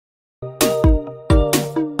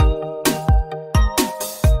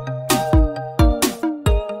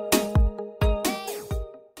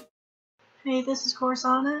Hey, this is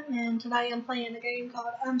Corsana, and today I'm playing a game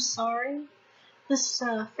called I'm Sorry. This is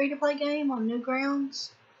a free-to-play game on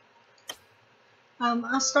Newgrounds.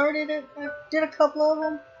 I started it, I did a couple of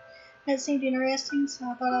them, and it seemed interesting, so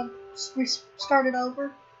I thought I'd start it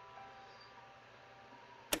over.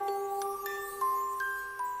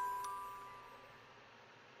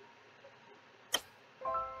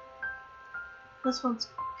 This one's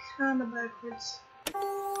kinda backwards.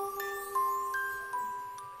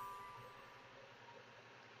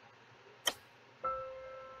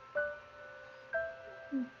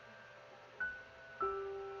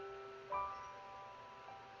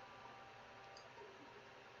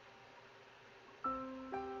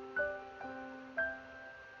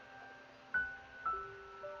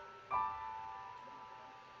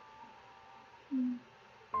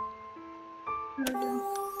 There we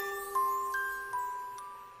go.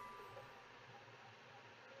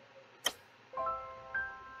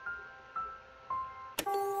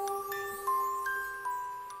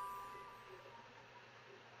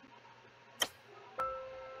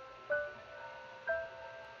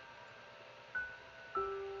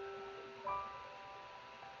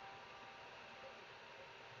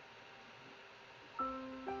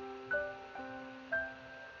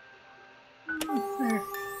 There.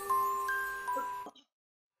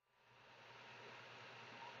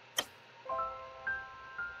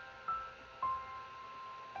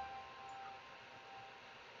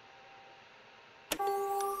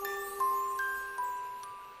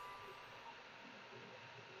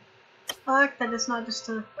 I like that it's not just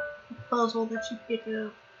a puzzle that you pick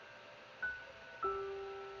up.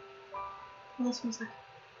 This one's like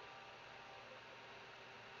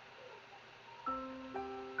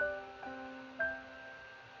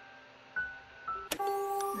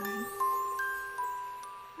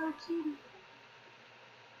oh, cute.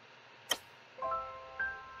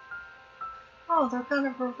 Oh, they're kind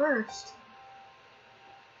of reversed.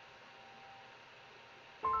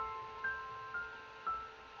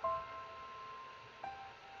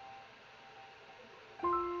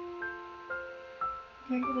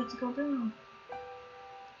 Can't get it to go down.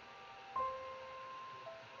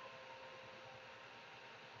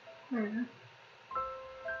 There we go.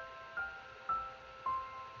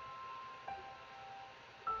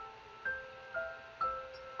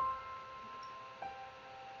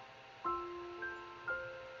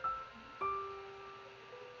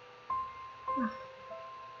 Ah.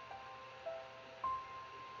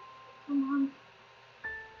 Come on.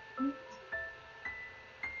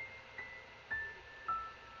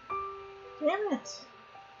 Damn it!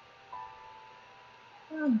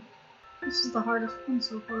 This is the hardest one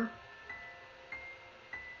so far.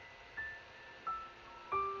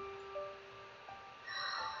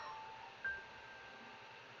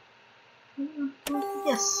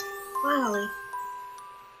 Yes, finally.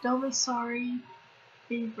 Don't be sorry,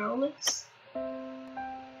 be Rolex.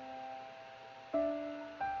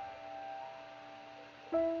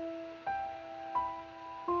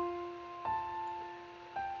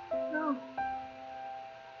 No.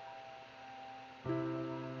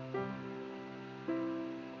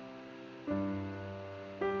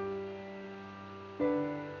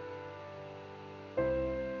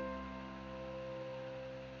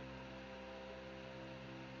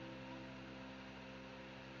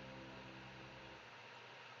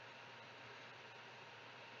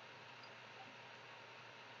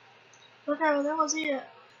 Okay, well that was it.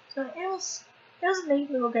 So it was a neat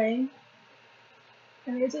little game.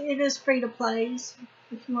 And it is free to play. So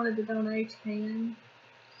if you wanted to donate, you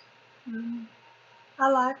can. I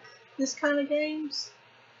like this kind of games.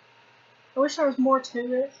 I wish there was more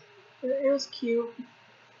to it. It was cute.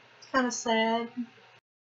 It's kind of sad.